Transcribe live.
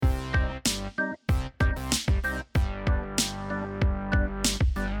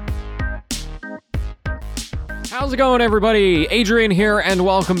How's it going, everybody? Adrian here, and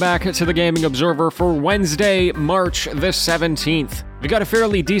welcome back to the Gaming Observer for Wednesday, March the 17th. We got a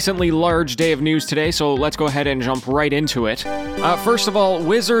fairly decently large day of news today, so let's go ahead and jump right into it. First of all,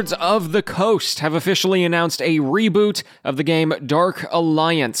 Wizards of the Coast have officially announced a reboot of the game Dark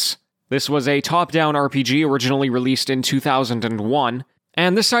Alliance. This was a top-down RPG originally released in 2001,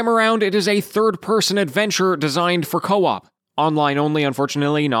 and this time around it is a third-person adventure designed for co-op. Online only,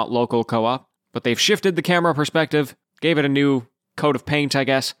 unfortunately, not local co-op. But they've shifted the camera perspective, gave it a new coat of paint, I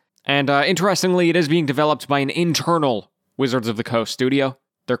guess. And interestingly, it is being developed by an internal Wizards of the Coast studio.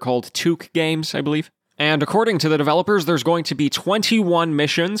 They're called Took Games, I believe. And according to the developers, there's going to be 21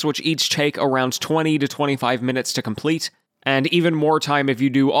 missions, which each take around 20 to 25 minutes to complete, and even more time if you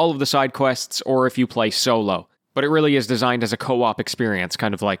do all of the side quests or if you play solo. But it really is designed as a co-op experience,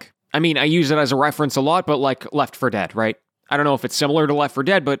 kind of like... I mean, I use it as a reference a lot, but like Left 4 Dead, right? I don't know if it's similar to Left 4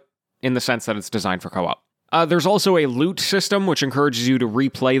 Dead, but in the sense that it's designed for co-op. There's also a loot system, which encourages you to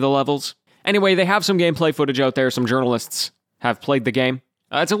replay the levels. Anyway, they have some gameplay footage out there. Some journalists have played the game.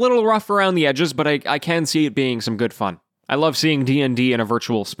 It's a little rough around the edges, but I can see it being some good fun. I love seeing D&D in a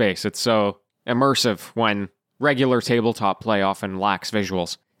virtual space. It's so immersive when regular tabletop play often lacks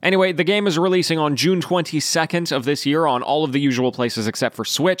visuals. Anyway, the game is releasing on June 22nd of this year on all of the usual places except for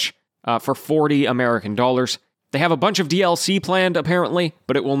Switch, for $40 American. They have a bunch of DLC planned, apparently,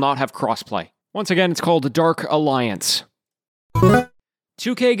 but it will not have crossplay. Once again, it's called Dark Alliance.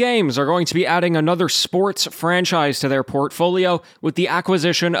 2K Games are going to be adding another sports franchise to their portfolio with the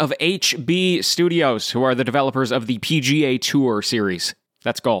acquisition of HB Studios, who are the developers of the PGA Tour series.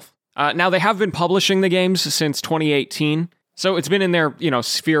 That's golf. Now, they have been publishing the games since 2018, so it's been in their,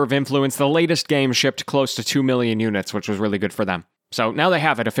 sphere of influence. The latest game shipped close to 2 million units, which was really good for them. So now they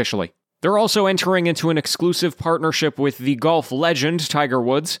have it officially. They're also entering into an exclusive partnership with the golf legend Tiger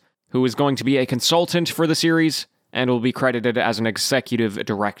Woods, who is going to be a consultant for the series and will be credited as an executive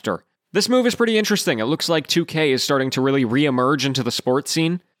director. This move is pretty interesting. It looks like 2K is starting to really re-emerge into the sports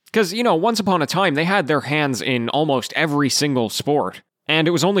scene. Because, once upon a time, they had their hands in almost every single sport. And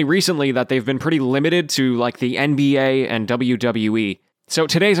it was only recently that they've been pretty limited to, like, the NBA and WWE. So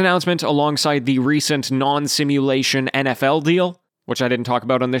today's announcement, alongside the recent non-simulation NFL deal, which I didn't talk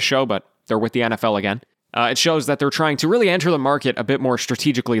about on this show, but they're with the NFL again. It shows that they're trying to really enter the market a bit more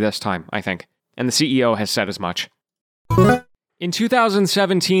strategically this time, I think. And the CEO has said as much. In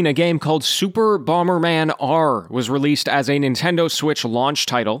 2017, a game called Super Bomberman R was released as a Nintendo Switch launch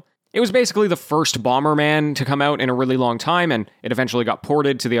title. It was basically the first Bomberman to come out in a really long time, and it eventually got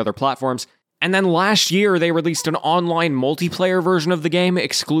ported to the other platforms. And then last year, they released an online multiplayer version of the game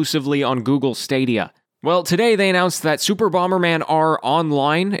exclusively on Google Stadia. Well, today they announced that Super Bomberman R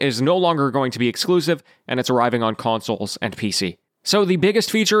Online is no longer going to be exclusive, and it's arriving on consoles and PC. So the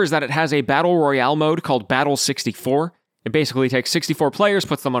biggest feature is that it has a Battle Royale mode called Battle 64. It basically takes 64 players,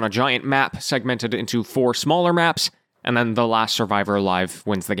 puts them on a giant map, segmented into 4 smaller maps, and then the last survivor alive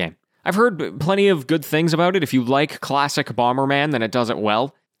wins the game. I've heard plenty of good things about it. If you like classic Bomberman, then it does it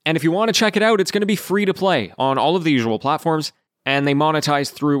well. And if you want to check it out, it's going to be free to play on all of the usual platforms. And they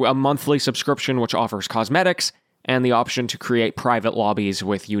monetize through a monthly subscription which offers cosmetics and the option to create private lobbies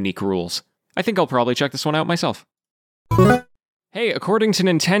with unique rules. I think I'll probably check this one out myself. Hey, according to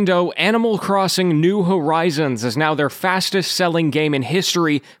Nintendo, Animal Crossing New Horizons is now their fastest-selling game in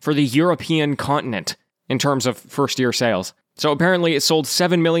history for the European continent, in terms of first-year sales. So apparently it sold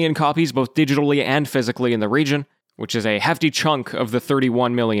 7 million copies both digitally and physically in the region, which is a hefty chunk of the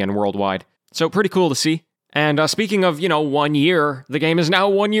 31 million worldwide. So pretty cool to see. And speaking of, 1 year, the game is now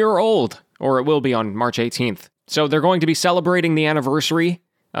 1 year old, or it will be on March 18th. So they're going to be celebrating the anniversary.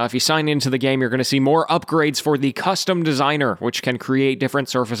 If you sign into the game, you're going to see more upgrades for the custom designer, which can create different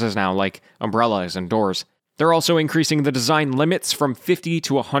surfaces now, like umbrellas and doors. They're also increasing the design limits from 50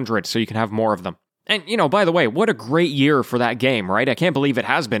 to 100, so you can have more of them. And, by the way, what a great year for that game, right? I can't believe it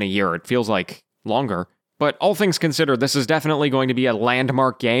has been a year. It feels like longer. But all things considered, this is definitely going to be a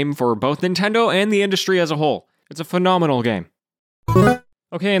landmark game for both Nintendo and the industry as a whole. It's a phenomenal game.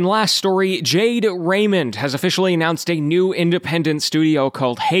 Okay, and last story, Jade Raymond has officially announced a new independent studio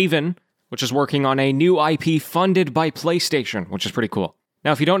called Haven, which is working on a new IP funded by PlayStation, which is pretty cool.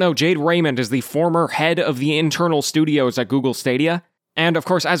 Now, if you don't know, Jade Raymond is the former head of the internal studios at Google Stadia, and of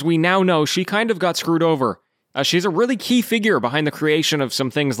course, as we now know, she kind of got screwed over. She's a really key figure behind the creation of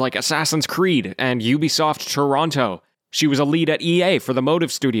some things like Assassin's Creed and Ubisoft Toronto. She was a lead at EA for the Motive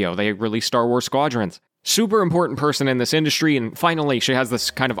Studio. They released Star Wars Squadrons. Super important person in this industry, and finally she has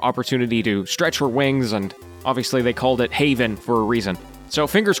this kind of opportunity to stretch her wings, and obviously they called it Haven for a reason. So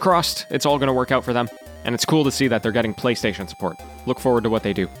fingers crossed, it's all going to work out for them, and it's cool to see that they're getting PlayStation support. Look forward to what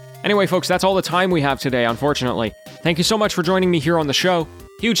they do. Anyway, folks, that's all the time we have today, unfortunately. Thank you so much for joining me here on the show.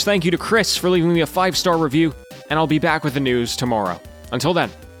 Huge thank you to Chris for leaving me a 5-star review, and I'll be back with the news tomorrow. Until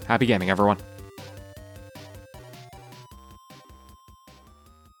then, happy gaming, everyone.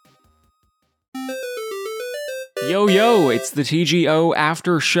 Yo, it's the TGO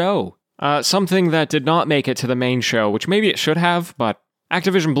after show. Something that did not make it to the main show, which maybe it should have, but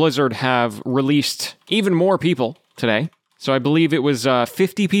Activision Blizzard have released even more people today. So I believe it was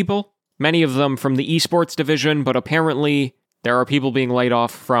 50 people, many of them from the esports division, but apparently there are people being laid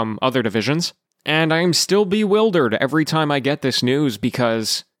off from other divisions. And I'm still bewildered every time I get this news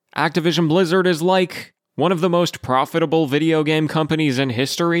because Activision Blizzard is like one of the most profitable video game companies in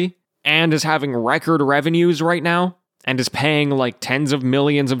history and is having record revenues right now and is paying like tens of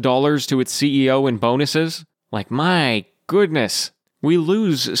millions of dollars to its CEO in bonuses. Like, my goodness, we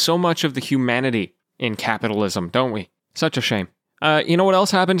lose so much of the humanity in capitalism, don't we? Such a shame. You know what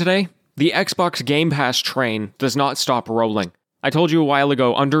else happened today? The Xbox Game Pass train does not stop rolling. I told you a while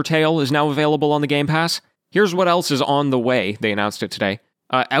ago, Undertale is now available on the Game Pass. Here's what else is on the way. They announced it today.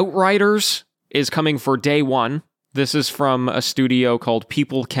 Outriders is coming for day one. This is from a studio called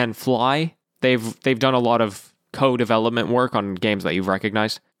People Can Fly. They've done a lot of co-development work on games that you've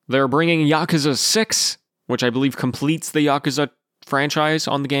recognized. They're bringing Yakuza 6, which I believe completes the Yakuza franchise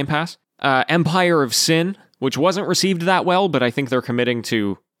on the Game Pass. Empire of Sin, which wasn't received that well, but I think they're committing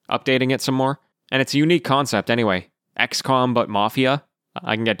to updating it some more. And it's a unique concept anyway. XCOM, but Mafia.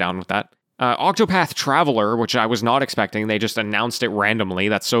 I can get down with that. Octopath Traveler, which I was not expecting. They just announced it randomly.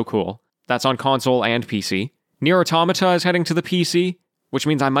 That's so cool. That's on console and PC. Nier Automata is heading to the PC, which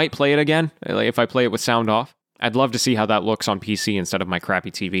means I might play it again, if I play it with sound off. I'd love to see how that looks on PC instead of my crappy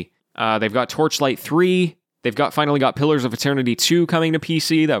TV. They've got Torchlight 3. They've finally got Pillars of Eternity 2 coming to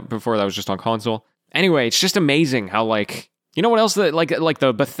PC. Before that was just on console. Anyway, it's just amazing how, you know what else? Like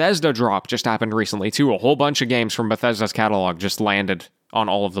the Bethesda drop just happened recently, too. A whole bunch of games from Bethesda's catalog just landed on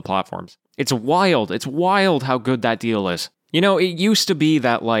all of the platforms. It's wild. It's wild how good that deal is. You know, it used to be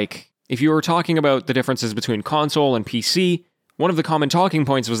that, if you were talking about the differences between console and PC, one of the common talking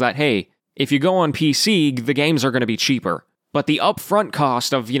points was that, hey, if you go on PC, the games are going to be cheaper. But the upfront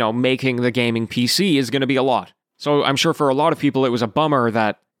cost of, making the gaming PC is going to be a lot. So I'm sure for a lot of people, it was a bummer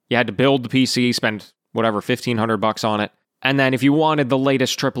that you had to build the PC, spend whatever, $1,500 on it. And then if you wanted the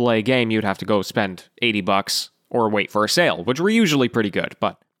latest AAA game, you'd have to go spend $80 or wait for a sale, which were usually pretty good.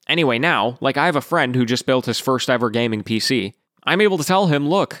 But anyway, now, I have a friend who just built his first ever gaming PC. I'm able to tell him,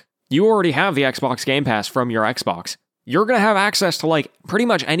 look, you already have the Xbox Game Pass from your Xbox. You're going to have access to, pretty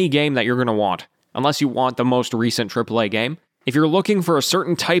much any game that you're going to want, unless you want the most recent AAA game. If you're looking for a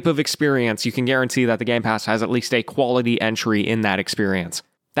certain type of experience, you can guarantee that the Game Pass has at least a quality entry in that experience.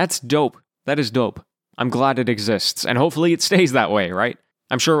 That's dope. That is dope. I'm glad it exists, and hopefully it stays that way, right?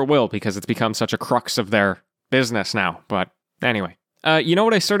 I'm sure it will, because it's become such a crux of their business now, but anyway. You know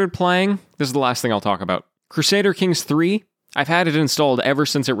what I started playing? This is the last thing I'll talk about. Crusader Kings 3. I've had it installed ever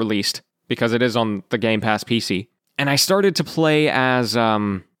since it released, because it is on the Game Pass PC, and I started to play as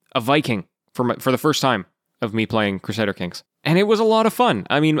a Viking for the first time of me playing Crusader Kings. And it was a lot of fun.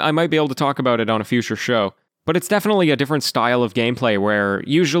 I mean, I might be able to talk about it on a future show, but it's definitely a different style of gameplay where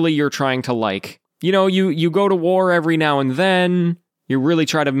usually you're trying to you go to war every now and then, you really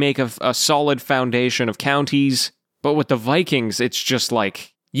try to make a solid foundation of counties, but with the Vikings, it's just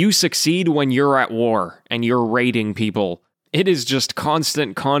you succeed when you're at war and you're raiding people. It is just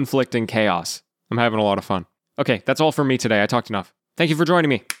constant conflict and chaos. I'm having a lot of fun. Okay, that's all from me today. I talked enough. Thank you for joining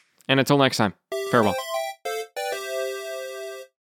me, and until next time, farewell.